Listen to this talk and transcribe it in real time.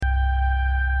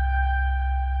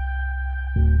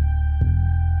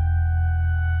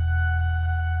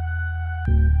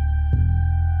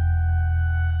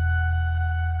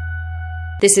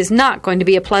This is not going to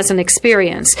be a pleasant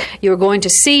experience. You're going to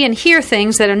see and hear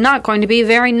things that are not going to be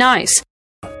very nice.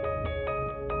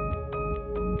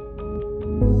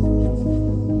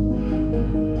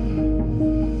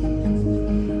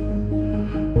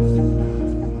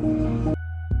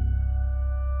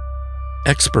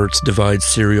 Experts divide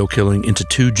serial killing into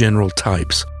two general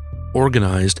types,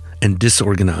 organized and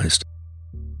disorganized.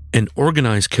 An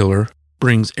organized killer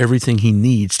brings everything he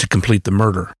needs to complete the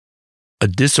murder. A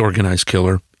disorganized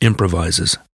killer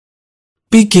improvises.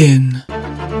 Begin.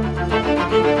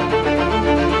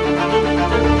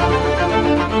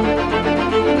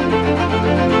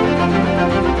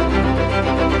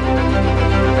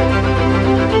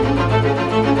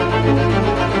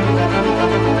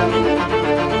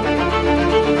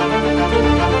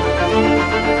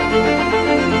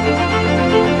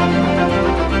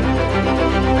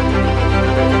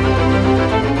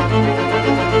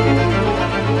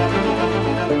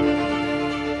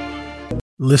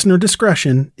 Listener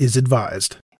discretion is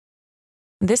advised.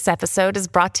 This episode is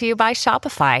brought to you by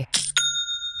Shopify.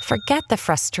 Forget the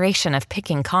frustration of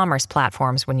picking commerce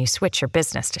platforms when you switch your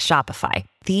business to Shopify,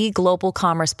 the global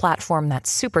commerce platform that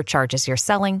supercharges your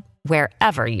selling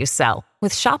wherever you sell.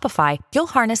 With Shopify, you'll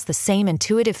harness the same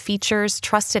intuitive features,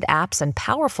 trusted apps, and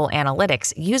powerful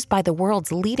analytics used by the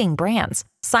world's leading brands.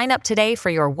 Sign up today for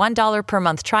your $1 per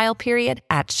month trial period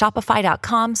at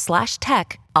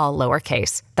shopify.com/tech, all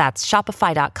lowercase. That's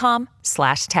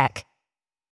shopify.com/tech.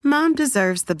 Mom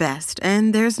deserves the best,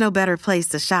 and there's no better place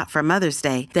to shop for Mother's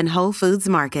Day than Whole Foods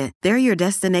Market. They're your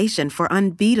destination for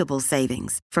unbeatable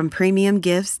savings, from premium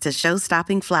gifts to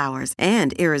show-stopping flowers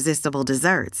and irresistible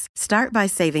desserts. Start by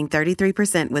saving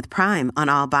 33% with Prime on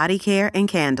all body care and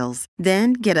candles.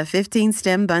 Then get a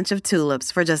 15-stem bunch of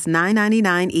tulips for just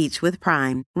 $9.99 each with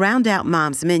Prime. Round out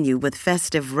Mom's menu with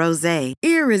festive rosé,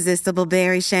 irresistible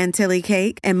berry chantilly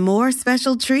cake, and more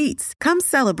special treats. Come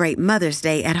celebrate Mother's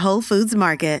Day at Whole Foods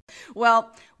Market.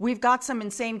 Well, we've got some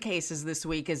insane cases this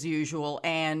week as usual,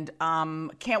 and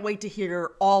can't wait to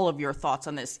hear all of your thoughts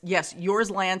on this. Yes, yours,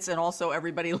 Lance, and also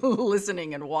everybody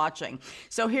listening and watching.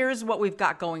 So here's what we've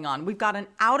got going on. We've got an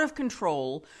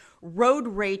out-of-control road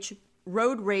rage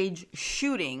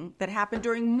shooting that happened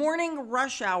during morning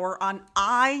rush hour on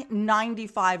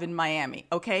I-95 in Miami.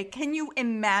 Okay, can you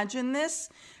imagine this?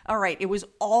 All right, it was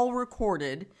all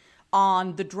recorded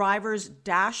on the driver's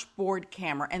dashboard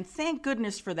camera. And thank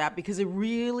goodness for that, because it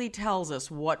really tells us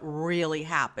what really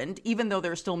happened, even though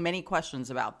there are still many questions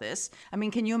about this. I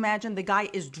mean, can you imagine? The guy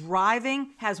is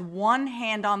driving, has one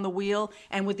hand on the wheel,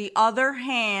 and with the other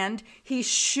hand, he's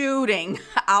shooting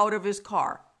out of his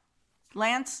car.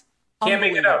 Lance? Can't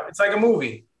make it up. It's like a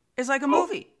movie. It's like a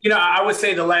movie. You know, I would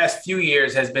say the last few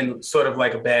years has been sort of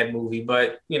like a bad movie,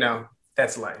 but, you know,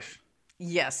 that's life.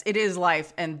 Yes, it is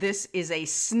life, and this is a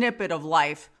snippet of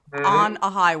life on a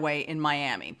highway in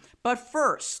Miami. But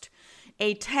first,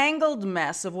 a tangled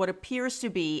mess of what appears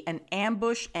to be an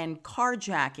ambush and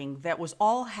carjacking that was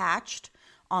all hatched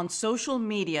on social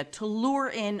media to lure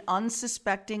in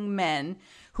unsuspecting men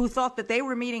who thought that they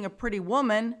were meeting a pretty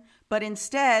woman, but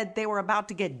instead they were about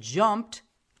to get jumped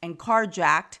and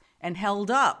carjacked and held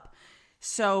up.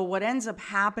 So what ends up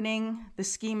happening, the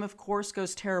scheme, of course,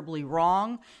 goes terribly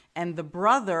wrong. And the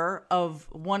brother of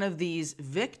one of these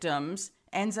victims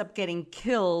ends up getting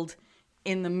killed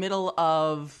in the middle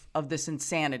of this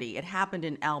insanity. It happened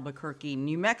in Albuquerque,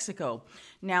 New Mexico.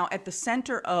 Now, at the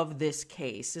center of this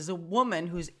case is a woman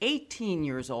who's 18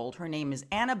 years old. Her name is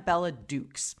Annabella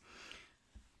Dukes.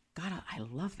 God, I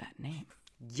love that name.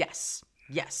 Yes.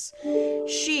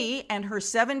 She and her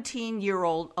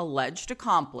 17-year-old alleged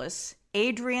accomplice,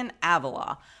 Adrian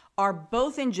Avila, are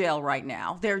both in jail right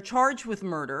now. They're charged with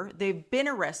murder. They've been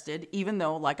arrested, even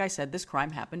though, like I said, this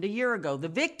crime happened a year ago. The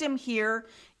victim here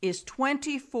is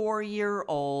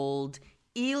 24-year-old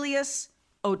Elias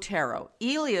Otero.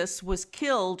 Elias was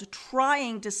killed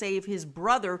trying to save his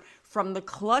brother from the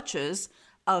clutches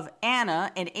of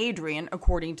Anna and Adrian,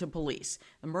 according to police.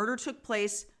 The murder took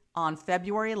place on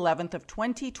February 11th of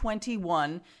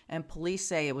 2021, and police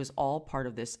say it was all part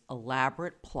of this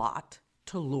elaborate plot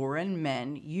to lure in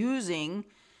men using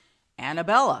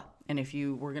Annabella. And if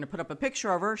you were going to put up a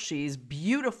picture of her, she's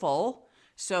beautiful.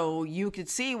 So you could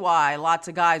see why lots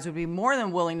of guys would be more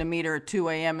than willing to meet her at 2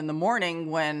 a.m. in the morning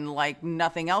when like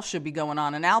nothing else should be going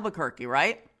on in Albuquerque,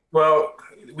 right? Well,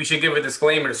 we should give a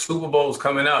disclaimer. The Super Bowl's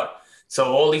coming up.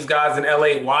 So all these guys in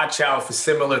LA, watch out for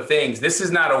similar things. This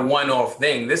is not a one-off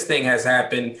thing. This thing has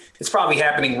happened. It's probably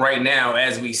happening right now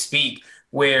as we speak,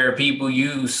 where people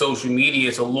use social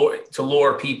media to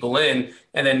lure people in.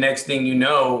 And then next thing you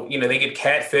know, they get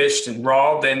catfished and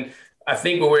robbed. And I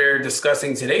think what we're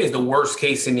discussing today is the worst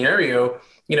case scenario,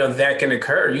 that can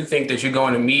occur. You think that you're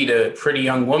going to meet a pretty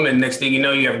young woman. Next thing you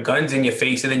know, you have guns in your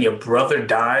face and then your brother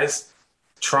dies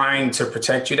trying to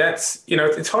protect you. That's,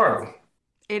 it's horrible.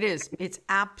 It is. It's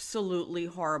absolutely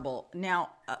horrible. Now,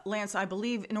 Lance, I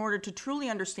believe in order to truly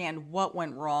understand what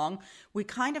went wrong, we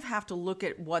kind of have to look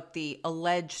at what the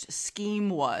alleged scheme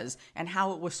was and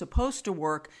how it was supposed to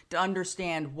work to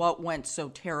understand what went so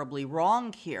terribly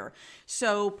wrong here.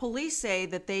 So police say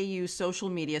that they use social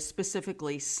media,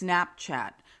 specifically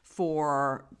Snapchat,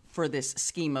 for this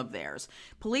scheme of theirs.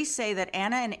 Police say that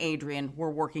Anna and Adrian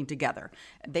were working together.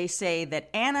 They say that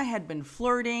Anna had been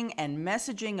flirting and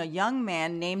messaging a young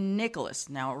man named Nicholas.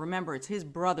 Now, remember, it's his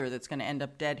brother that's going to end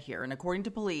up dead here. And according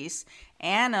to police,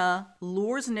 Anna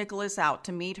lures Nicholas out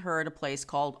to meet her at a place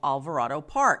called Alvarado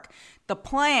Park. The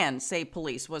plan, say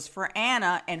police, was for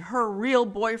Anna and her real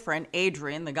boyfriend,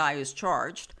 Adrian, the guy who's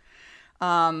charged,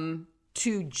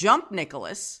 to jump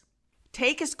Nicholas,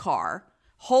 take his car,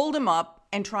 hold him up,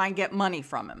 and try and get money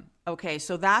from him. Okay,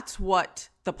 so that's what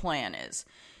the plan is.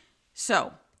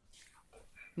 So,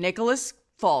 Nicholas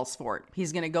falls for it.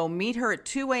 He's going to go meet her at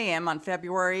 2 a.m. on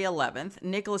February 11th.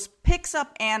 Nicholas picks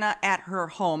up Anna at her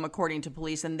home, according to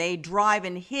police, and they drive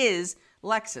in his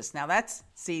Lexus. Now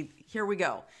here we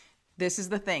go. This is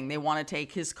the thing. They want to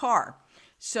take his car.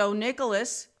 So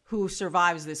Nicholas, who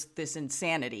survives this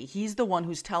insanity, he's the one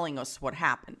who's telling us what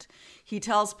happened. He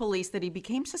tells police that he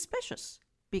became suspicious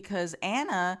because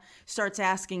Anna starts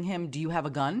asking him, do you have a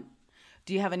gun?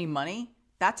 Do you have any money?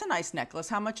 That's a nice necklace.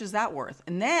 How much is that worth?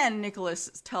 And then Nicholas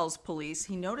tells police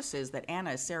he notices that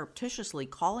Anna is surreptitiously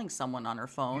calling someone on her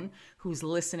phone who's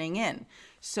listening in.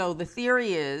 So the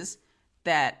theory is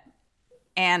that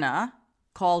Anna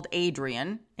called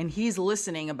Adrian and he's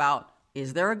listening about,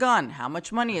 is there a gun? How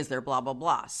much money is there? Blah, blah,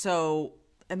 blah. So,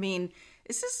 I mean,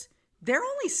 they're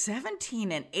only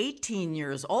 17 and 18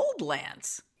 years old,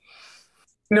 Lance.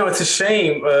 It's a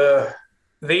shame.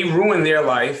 They ruined their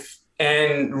life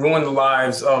and ruined the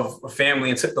lives of a family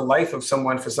and took the life of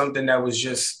someone for something that was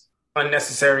just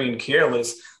unnecessary and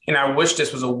careless. And I wish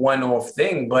this was a one-off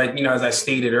thing. But, as I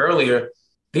stated earlier,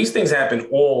 these things happen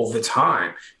all the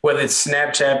time, whether it's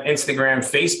Snapchat, Instagram,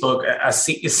 Facebook.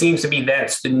 It seems to be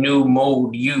that's the new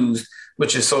mode used,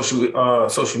 which is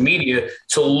social media,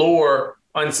 to lure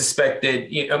unsuspected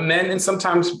men and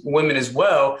sometimes women as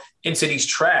well into these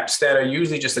traps that are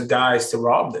usually just a guise to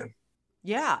rob them.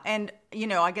 Yeah. And,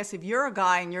 I guess if you're a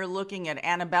guy and you're looking at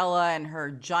Annabella and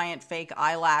her giant fake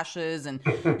eyelashes and,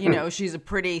 she's a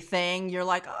pretty thing, you're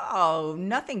like, oh,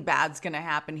 nothing bad's going to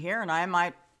happen here. And I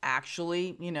might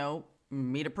actually,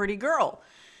 meet a pretty girl.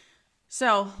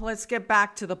 So let's get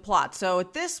back to the plot. So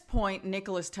at this point,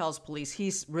 Nicholas tells police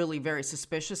he's really very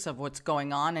suspicious of what's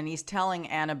going on. And he's telling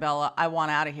Annabella, I want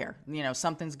out of here.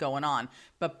 Something's going on.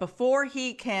 But before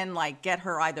he can get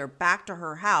her either back to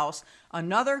her house,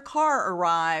 another car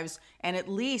arrives and at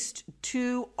least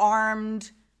two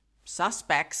armed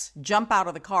suspects jump out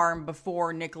of the car. And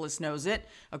before Nicholas knows it,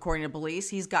 according to police,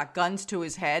 he's got guns to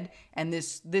his head. And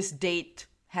this date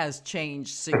has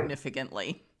changed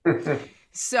significantly.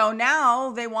 So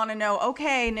now they want to know,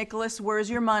 okay, Nicholas, where's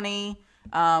your money?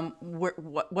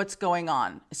 What's going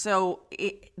on? So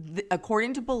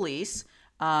according to police,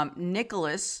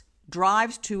 Nicholas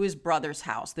drives to his brother's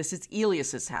house. This is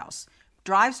Elias's house.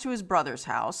 Drives to his brother's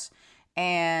house.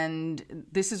 And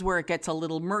this is where it gets a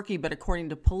little murky. But according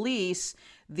to police,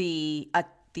 the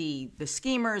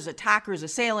schemers, attackers,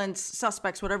 assailants,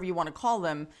 suspects, whatever you want to call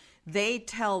them, they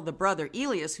tell the brother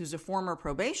Elias, who's a former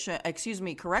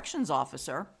corrections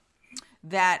officer,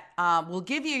 that we'll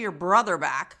give you your brother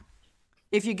back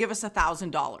if you give us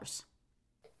 $1,000.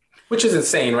 Which is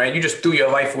insane, right? You just threw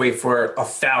your life away for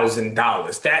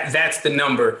 $1,000. That's the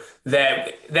number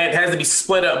that has to be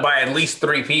split up by at least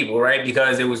three people, right?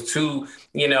 Because it was two,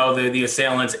 the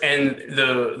assailants and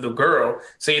the girl.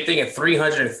 So you're thinking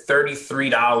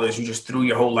 $333 you just threw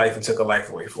your whole life and took a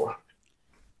life away for.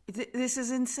 This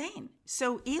is insane.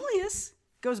 So Elias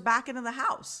goes back into the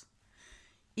house.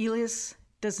 Elias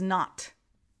does not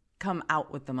come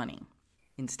out with the money.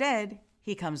 Instead,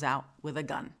 he comes out with a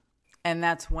gun. And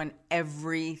that's when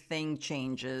everything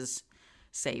changes,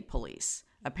 say police.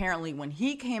 Apparently, when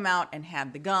he came out and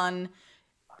had the gun,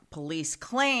 police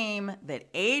claim that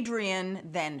Adrian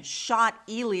then shot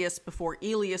Elias before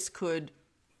Elias could,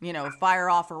 fire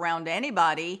off a round to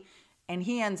anybody. And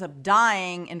he ends up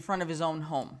dying in front of his own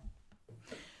home.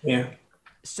 Yeah.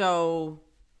 So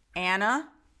Anna,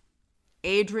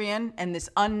 Adrian, and this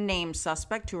unnamed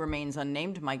suspect who remains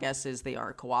unnamed, my guess is they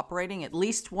are cooperating, at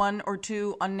least one or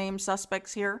two unnamed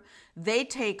suspects here. They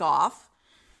take off.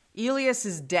 Elias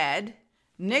is dead.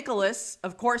 Nicholas,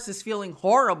 of course, is feeling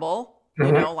horrible,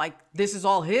 like this is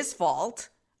all his fault.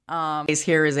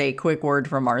 Here is a quick word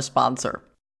from our sponsor.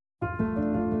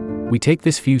 We take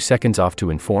this few seconds off to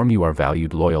inform you, our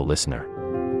valued loyal listener,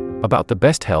 about the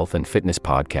best health and fitness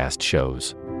podcast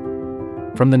shows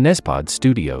from the Nezpod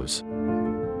studios.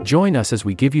 Join us as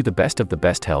we give you the best of the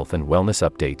best health and wellness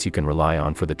updates you can rely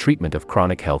on for the treatment of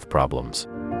chronic health problems.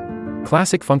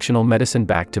 Classic functional medicine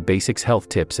back to basics health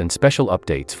tips and special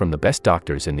updates from the best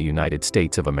doctors in the United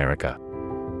States of America.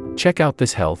 Check out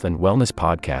this health and wellness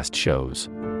podcast shows.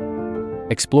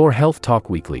 Explore Health Talk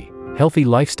Weekly, Healthy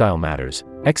Lifestyle Matters,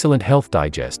 Excellent Health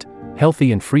Digest,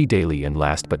 Healthy and Free Daily, and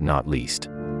last but not least,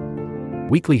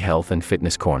 Weekly Health and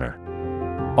Fitness Corner.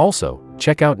 Also,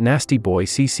 check out Nasty Boy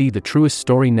CC, the truest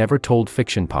story never told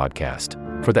fiction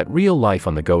podcast, for that real life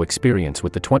on the go experience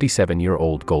with the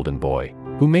 27-year-old golden boy,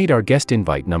 who made our guest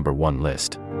invite #1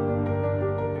 list.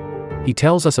 He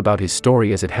tells us about his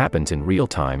story as it happens in real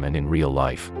time and in real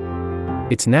life.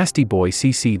 It's Nasty Boy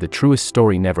CC, the truest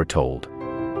story never told.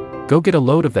 Go get a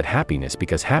load of that happiness,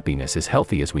 because happiness is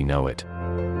healthy as we know it.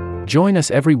 Join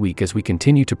us every week as we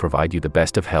continue to provide you the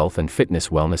best of health and fitness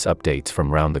wellness updates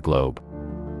from around the globe.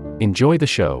 Enjoy the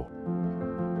show.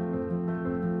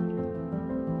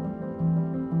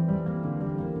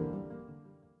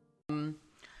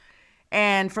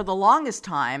 And for the longest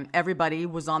time, everybody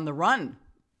was on the run.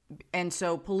 And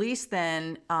so police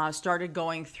then started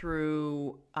going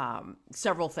through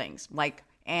several things, like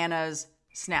Anna's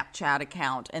Snapchat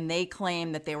account. And they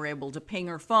claimed that they were able to ping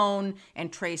her phone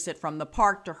and trace it from the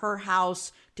park to her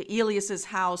house, to Elias's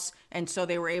house. And so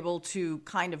they were able to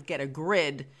kind of get a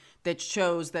grid that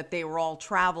shows that they were all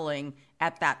traveling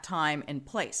at that time and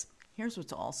place. Here's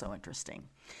what's also interesting.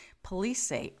 Police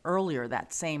say earlier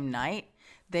that same night,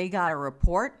 they got a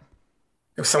report.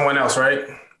 Of someone else, right?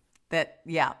 That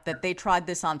they tried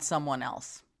this on someone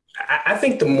else. I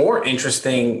think the more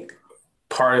interesting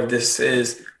part of this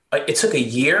is it took a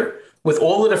year with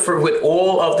all of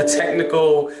the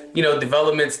technical,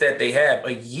 developments that they have,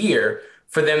 a year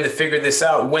for them to figure this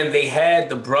out, when they had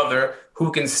the brother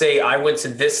who can say, I went to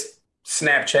this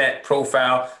Snapchat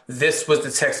profile, this was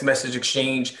the text message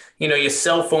exchange. Your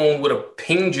cell phone would have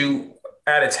pinged you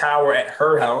at a tower at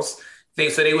her house.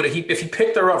 They would have, if he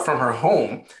picked her up from her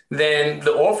home, then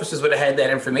the officers would have had that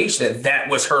information that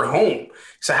was her home.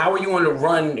 So how are you on the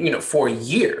run, for a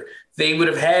year? They would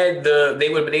have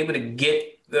been able to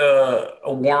get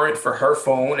a warrant for her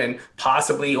phone and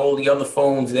possibly all the other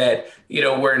phones that,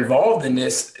 were involved in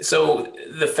this. So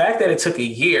the fact that it took a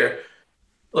year,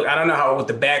 look, I don't know what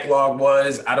the backlog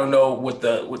was. I don't know what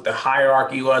the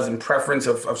hierarchy was and preference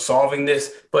of solving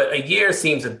this, but a year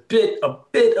seems a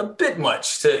bit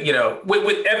much to,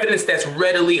 with evidence that's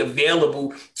readily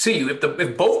available to you.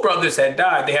 If both brothers had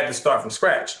died, they had to start from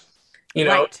scratch,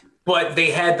 Right. But they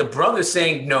had the brother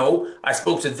saying, no, I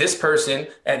spoke to this person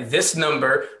at this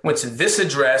number, went to this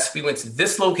address, we went to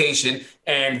this location,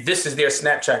 and this is their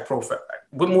Snapchat profile.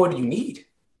 What more do you need?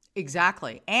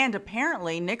 Exactly. And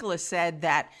apparently Nicholas said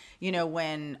that,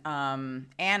 when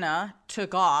Anna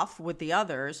took off with the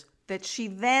others, that she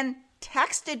then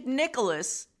texted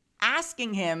Nicholas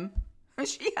asking him,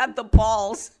 she had the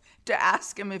balls to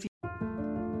ask him if he...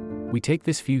 We take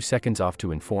this few seconds off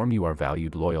to inform you, our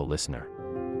valued loyal listener,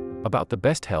 about the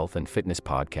best health and fitness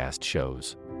podcast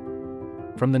shows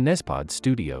from the Nezpod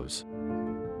studios.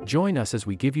 Join us as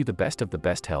we give you the best of the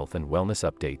best health and wellness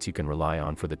updates you can rely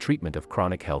on for the treatment of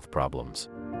chronic health problems.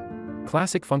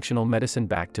 Classic functional medicine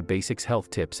back to basics health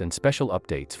tips and special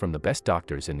updates from the best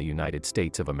doctors in the United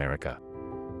States of America.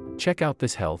 Check out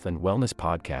this health and wellness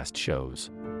podcast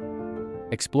shows.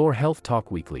 Explore Health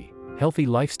Talk Weekly, Healthy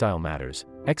Lifestyle Matters,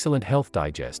 Excellent Health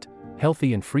Digest,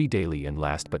 Healthy and Free Daily, and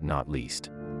last but not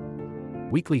least,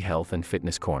 Weekly Health and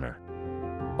Fitness Corner.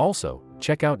 Also,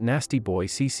 check out Nasty Boy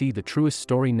CC, the truest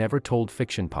story never told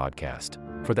fiction podcast,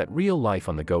 for that real life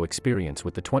on the go experience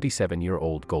with the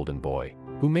 27-year-old golden boy,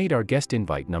 who made our guest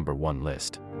invite #1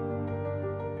 list.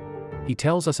 He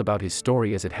tells us about his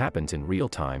story as it happens in real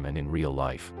time and in real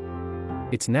life.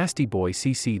 It's Nasty Boy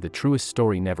CC, the truest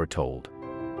story never told.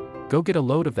 Go get a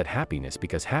load of that happiness,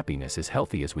 because happiness is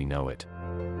healthy as we know it.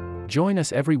 Join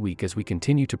us every week as we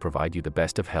continue to provide you the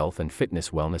best of health and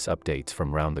fitness wellness updates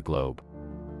from around the globe.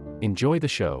 Enjoy the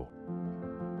show.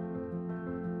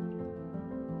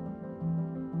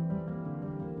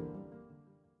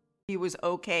 He was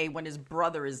okay when his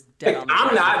brother is dead. On the I'm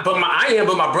ground. not, but I am,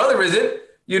 but my brother isn't.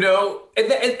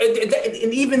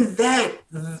 And even that,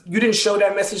 you didn't show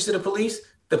that message to the police.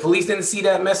 The police didn't see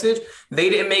that message. They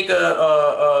didn't make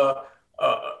a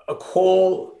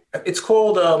call. It's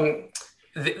called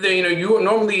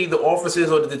Normally the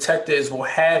officers or the detectives will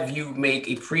have you make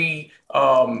a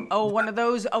one of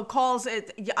those calls.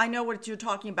 I know what you're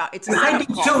talking about. It's I do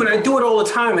too, and I do it all the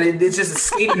time, and it's just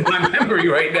escaping my memory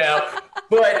right now.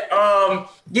 But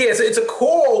it's a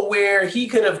call where he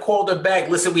could have called her back.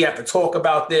 Listen, we have to talk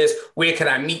about this. Where can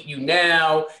I meet you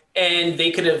now? And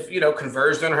they could have,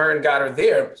 converged on her and got her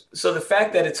there. So the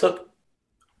fact that it took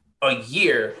a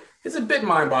year is a bit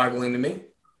mind-boggling to me.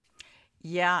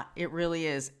 Yeah, it really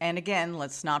is. And again,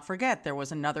 let's not forget, there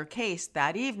was another case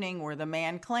that evening where the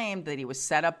man claimed that he was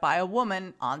set up by a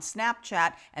woman on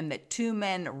Snapchat and that two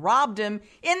men robbed him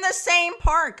in the same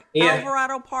park,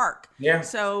 Alvarado Park. Yeah.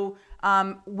 So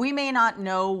we may not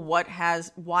know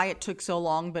why it took so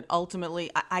long, but ultimately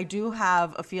I do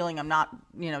have a feeling, I'm not,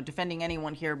 defending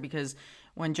anyone here, because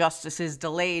when justice is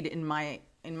delayed, in my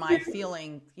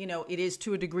feeling, it is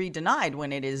to a degree denied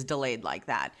when it is delayed like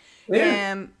that.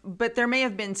 Yeah. But there may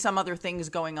have been some other things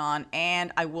going on.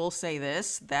 And I will say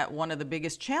this, that one of the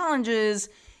biggest challenges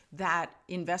that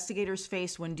investigators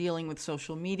face when dealing with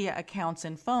social media accounts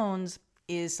and phones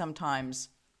is sometimes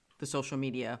the social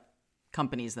media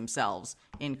companies themselves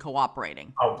in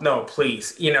cooperating. Oh, no,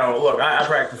 please. Look, I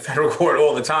practice federal court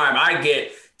all the time. I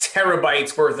get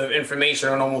terabytes worth of information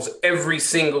on almost every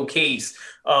single case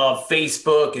of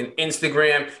Facebook and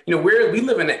Instagram. We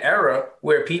live in an era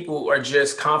where people are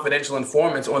just confidential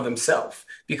informants on themselves,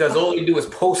 because all they do is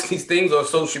post these things on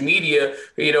social media,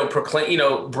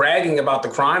 bragging about the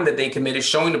crime that they committed,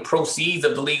 showing the proceeds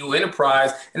of the legal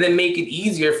enterprise, and then make it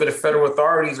easier for the federal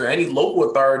authorities or any local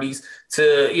authorities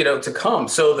to come.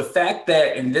 So the fact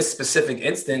that in this specific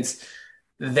instance,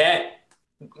 that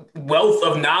wealth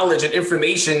of knowledge and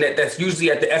information that's usually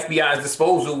at the FBI's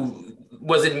disposal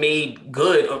wasn't made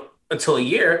good until a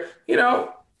year,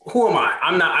 who am I?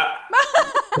 I'm not.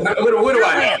 What do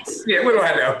I know? Yeah, what do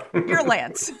I know? You're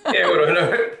Lance. Yeah, what do I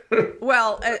know?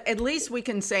 Well, at least we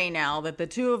can say now that the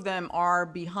two of them are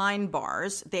behind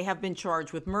bars. They have been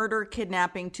charged with murder,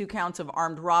 kidnapping, 2 counts of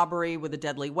armed robbery with a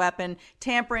deadly weapon,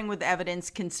 tampering with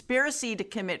evidence, conspiracy to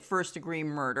commit first-degree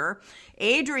murder.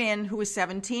 Adrian, who is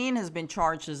 17, has been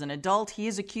charged as an adult. He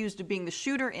is accused of being the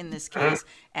shooter in this case.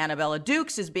 Annabella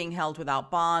Dukes is being held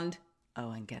without bond. Oh,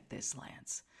 and get this,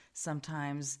 Lance.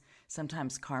 Sometimes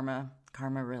karma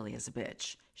really is a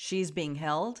bitch. She's being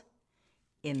held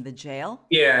in the jail.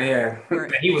 Yeah. Where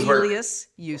Elias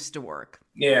used to work.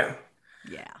 Yeah.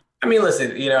 Yeah. I mean,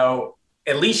 listen,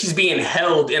 at least she's being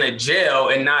held in a jail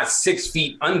and not 6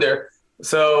 feet under.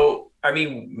 So, I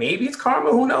mean, maybe it's karma,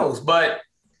 who knows? But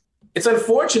it's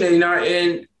unfortunate,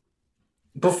 and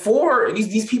before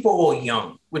these people are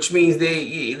young, which means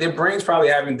their brains probably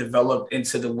haven't developed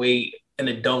into the way an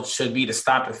adult should be to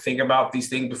stop and think about these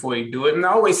things before you do it. And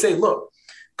I always say, look,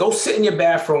 go sit in your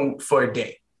bathroom for a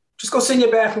day. Just go sit in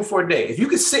your bathroom for a day. If you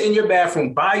could sit in your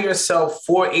bathroom by yourself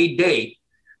for a day,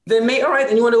 then all right,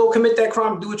 then you want to go commit that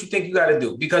crime, do what you think you got to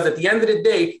do. Because at the end of the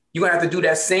day, you're going to have to do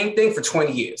that same thing for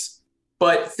 20 years.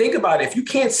 But think about it. If you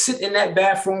can't sit in that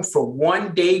bathroom for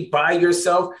one day by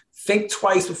yourself, think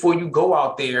twice before you go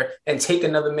out there and take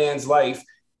another man's life.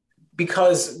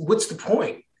 Because what's the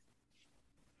point?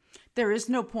 There is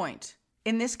no point.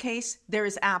 In this case, there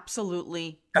is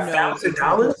absolutely $1,000?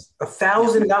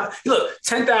 $1,000? Look,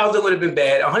 $10,000 would have been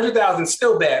bad. $100,000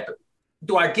 still bad. But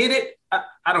do I get it?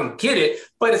 I don't get it.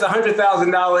 But it's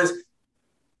 $100,000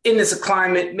 in this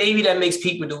climate. Maybe that makes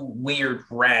people do weird,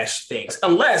 rash things.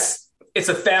 Unless it's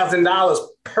 $1,000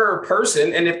 per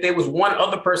person. And if there was one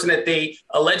other person that they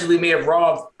allegedly may have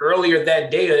robbed earlier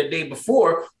that day or the day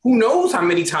before, who knows how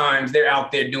many times they're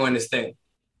out there doing this thing.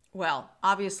 Well,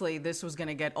 obviously, this was going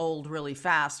to get old really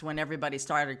fast when everybody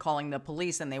started calling the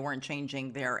police and they weren't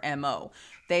changing their MO.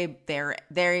 They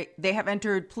have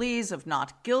entered pleas of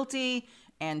not guilty,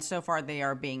 and so far they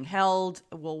are being held.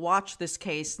 We'll watch this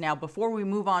case. Now, before we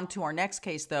move on to our next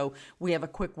case, though, we have a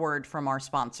quick word from our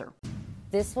sponsor.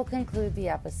 This will conclude the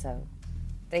episode.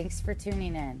 Thanks for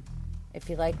tuning in. If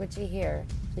you like what you hear,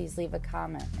 please leave a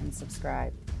comment and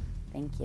subscribe. Thank you.